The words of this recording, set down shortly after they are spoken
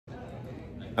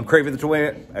I'm Craven the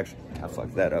Toy. Actually, I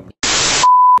fucked that up.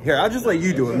 Here, I'll just let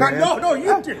you do it, man. No,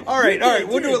 you did. All right,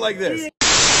 we'll do it like this.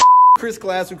 Chris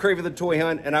Glass with Craven the Toy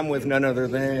Hunt, and I'm with none other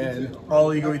than...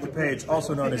 All Ego Ethan Page,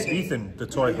 also known as Ethan the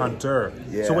Toy Hunter.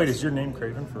 Yes. So wait, is your name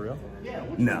Craven for real?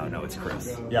 No, it's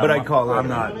Chris. Yeah, but I call it... I'm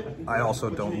not. I also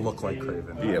don't look like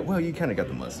Craven. Yeah, well, you kind of got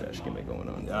the mustache gimmick going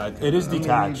on. It is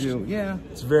detached. Yeah.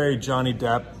 It's very Johnny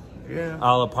Depp, a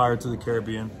la Pirates of the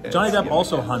Caribbean. Yes. Johnny Depp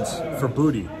also hunts for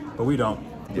booty, but we don't.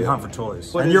 We hunt for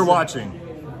toys. And you're watching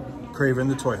Craven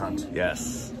the Toy Hunt.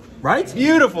 Yes. Right?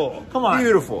 Beautiful. Come on.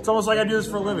 Beautiful. It's almost like I do this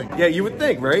for a living. Yeah, you would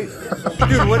think, right?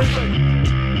 Dude, what is that?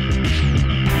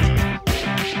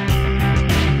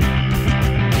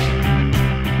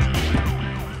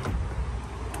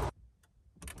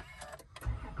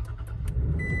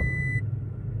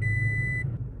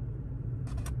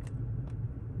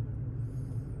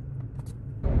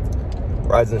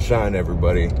 Rise and shine,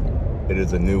 everybody. It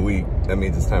is a new week. That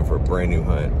means it's time for a brand new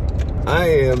hunt. I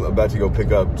am about to go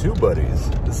pick up two buddies.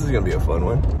 This is gonna be a fun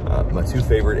one. My two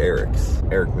favorite Erics.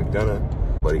 Eric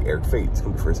McDonough, buddy Eric Fate. It's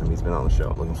gonna be the first time he's been on the show.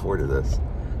 I'm looking forward to this.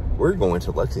 We're going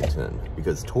to Lexington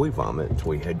because Toy Vomit,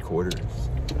 Toy Headquarters,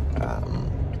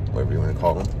 whatever you wanna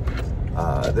call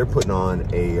them, they're putting on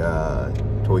a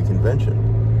toy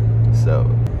convention. So,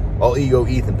 All Ego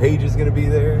Ethan Page is gonna be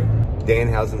there.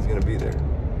 Danhausen's gonna be there.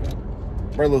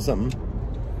 Brought a little something.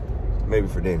 Maybe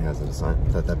for Danhausen to sign.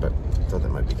 Thought that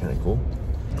might be kind of cool.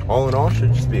 All in all,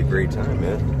 should just be a great time,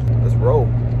 man. Let's roll.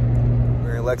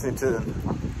 We're in Lexington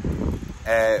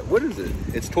at, what is it?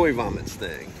 It's Toy Vomit's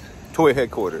thing. Toy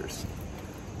Headquarters.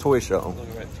 Toy show.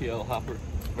 Looking at TL Hopper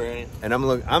variant. And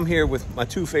I'm here with my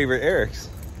two favorite Erics.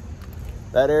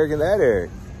 That Eric and that Eric.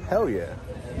 Hell yeah.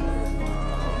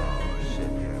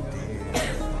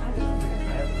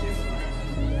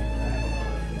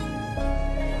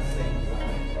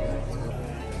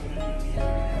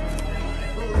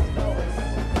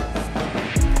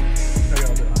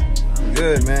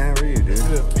 Good, man. How are you, dude?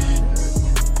 Good.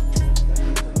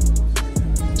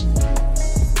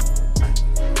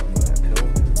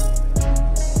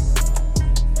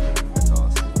 That's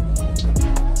awesome.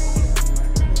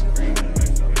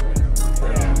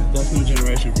 That's new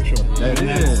generation for sure. That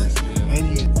is.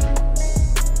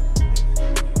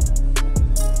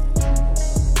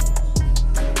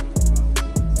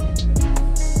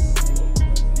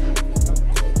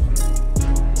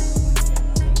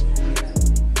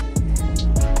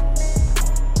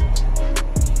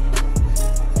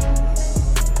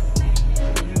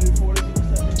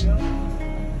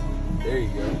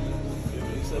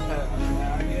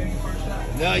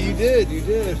 No, you did.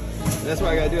 That's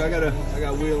what I gotta do. I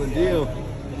got wheel and deal.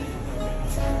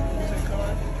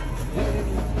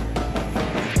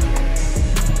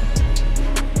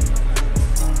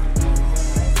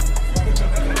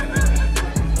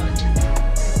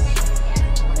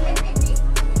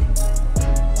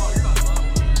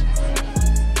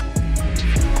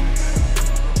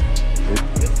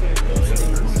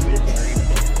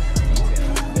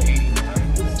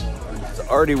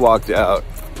 Already walked out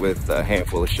with a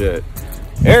handful of shit.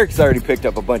 Eric's already picked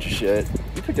up a bunch of shit.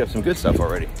 He picked up some good stuff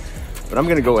already. But I'm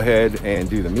gonna go ahead and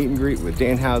do the meet and greet with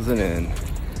Danhausen and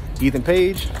Ethan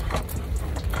Page.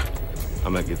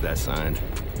 I'm gonna get that signed.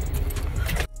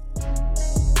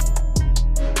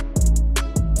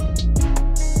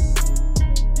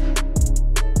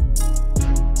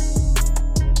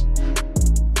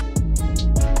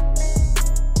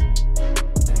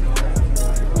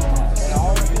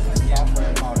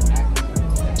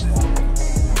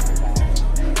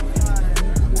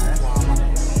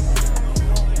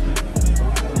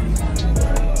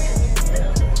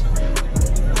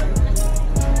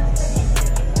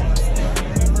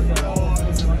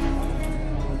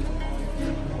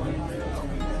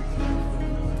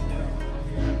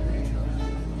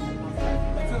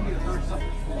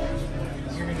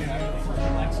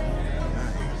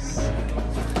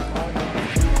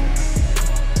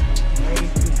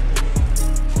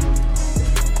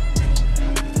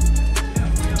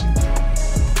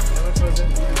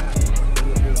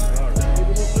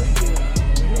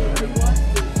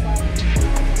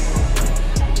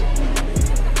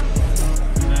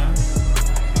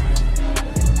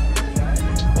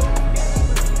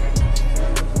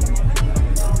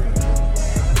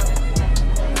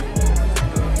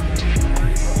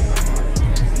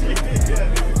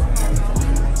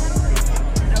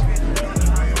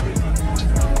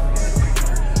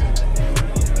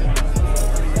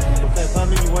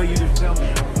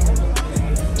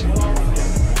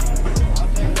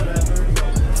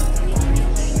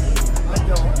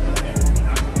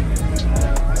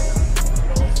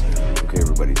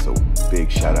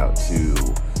 out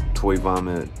to Toy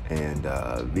Vomit and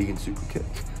Vegan Super Kick.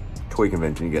 Toy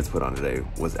convention you guys put on today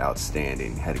was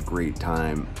outstanding. Had a great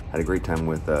time. Had a great time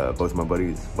with both of my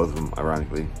buddies, both of them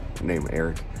ironically named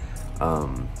Eric. I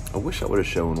wish I would have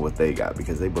shown what they got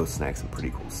because they both snagged some pretty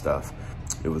cool stuff.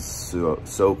 It was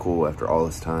so cool after all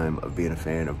this time of being a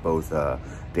fan of both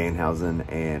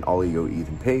Danhausen and All Ego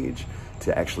Ethan Page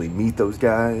to actually meet those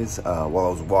guys. While I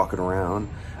was walking around,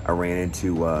 I ran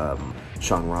into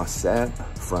Sean Ross Sapp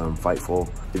from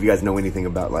Fightful. If you guys know anything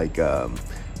about like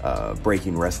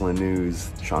breaking wrestling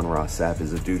news, Sean Ross Sapp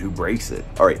is a dude who breaks it.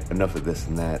 All right, enough of this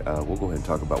and that. We'll go ahead and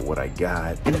talk about what I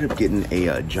got. Ended up getting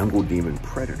a Jungle Demon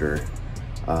Predator.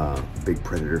 Big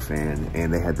Predator fan,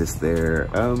 and they had this there.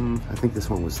 I think this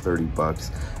one was 30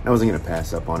 bucks. I wasn't gonna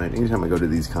pass up on it. Anytime I go to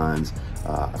these cons,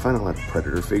 I find a lot of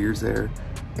Predator figures there,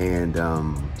 and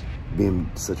being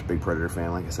such a big Predator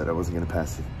fan, like I said, I wasn't gonna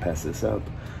pass this up.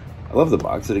 I love the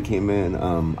box that it came in.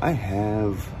 I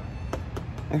have,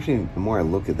 actually, the more I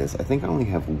look at this, I think I only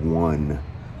have one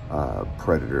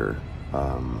Predator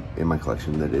in my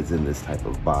collection that is in this type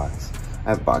of box. I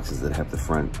have boxes that have the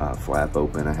front flap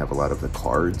open. I have a lot of the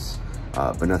cards,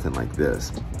 but nothing like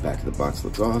this. Back of the box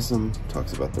looks awesome.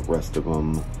 Talks about the rest of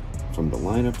them from the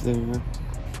lineup there.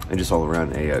 And just all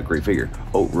around a great figure.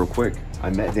 Oh, real quick,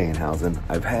 I met Danhausen.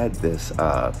 I've had this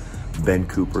Ben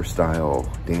Cooper style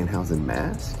Danhausen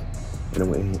mask.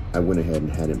 And I went ahead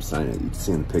and had him sign it. You can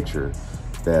see in the picture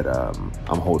that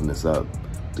I'm holding this up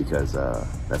because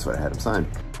that's what I had him sign.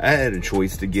 I had a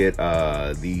choice to get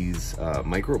these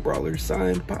micro brawlers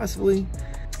signed, possibly,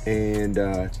 and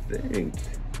I think,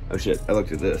 oh shit, I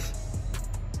looked at this.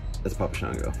 That's Papa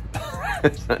Shango.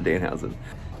 It's not Danhausen.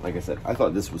 Like I said, I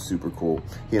thought this was super cool.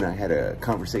 He and I had a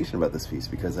conversation about this piece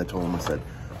because I told him, I said,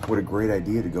 what a great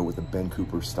idea to go with a Ben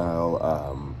Cooper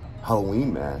style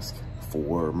Halloween mask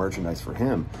for merchandise for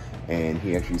him. And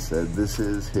he actually said this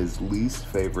is his least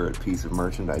favorite piece of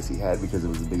merchandise he had because it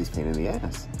was the biggest pain in the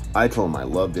ass. I told him I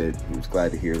loved it. He was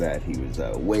glad to hear that. He was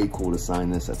way cool to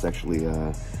sign this. That's actually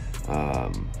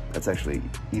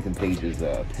Ethan Page's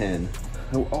pen.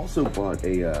 I also bought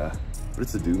a, but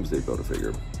it's a Doomsday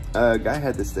Build-A-Figure. Guy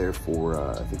had this there for,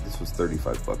 I think this was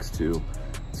 35 bucks too.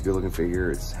 It's a good looking figure.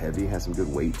 It's heavy, has some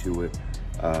good weight to it.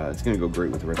 It's gonna go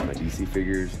great with the rest of my DC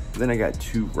figures. Then I got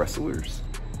two wrestlers.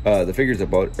 The figures I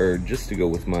bought are just to go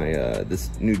with my this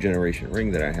new generation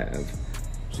ring that I have.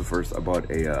 So first I bought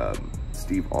a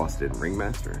Steve Austin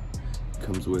Ringmaster.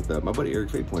 Comes with, my buddy Eric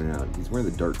Fay pointed out, he's wearing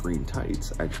the dark green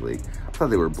tights actually. I thought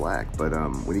they were black, but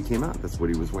when he came out, that's what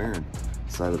he was wearing.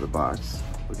 Side of the box,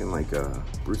 looking like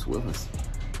Bruce Willis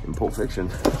in Pulp Fiction.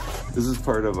 This is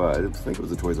part of, I think it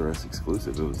was a Toys R Us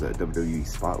exclusive. It was a WWE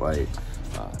Spotlight.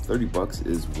 30 bucks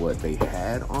is what they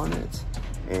had on it.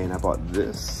 And I bought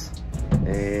this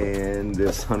and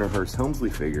this Hunter Hearst Helmsley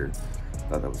figure.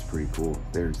 Thought that was pretty cool.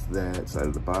 There's that side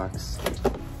of the box.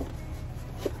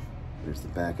 There's the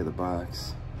back of the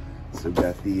box. So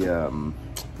got the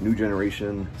new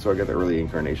generation. So I got the early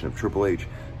incarnation of Triple H,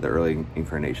 the early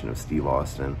incarnation of Steve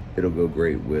Austin. It'll go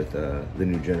great with the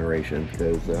new generation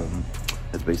because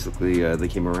it's basically, they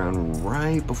came around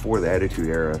right before the Attitude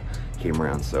Era came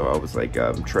around. So I was like,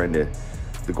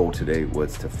 the goal today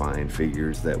was to find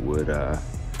figures that would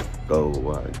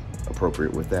go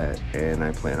appropriate with that. And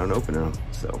I plan on opening them.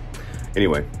 So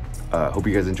anyway, hope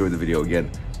you guys enjoyed the video.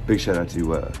 Again, big shout out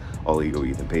to All Ego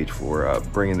Ethan Page for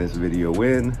bringing this video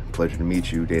in. Pleasure to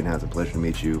meet you. Danhausen, pleasure to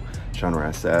meet you. Sean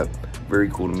Ross Sapp, very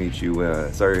cool to meet you.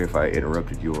 Sorry if I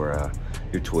interrupted your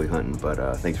toy hunting,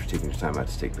 but thanks for taking your time out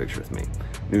to take a picture with me.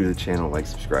 New to the channel, like,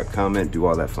 subscribe, comment, do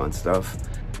all that fun stuff.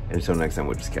 And until next time,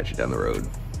 we'll just catch you down the road.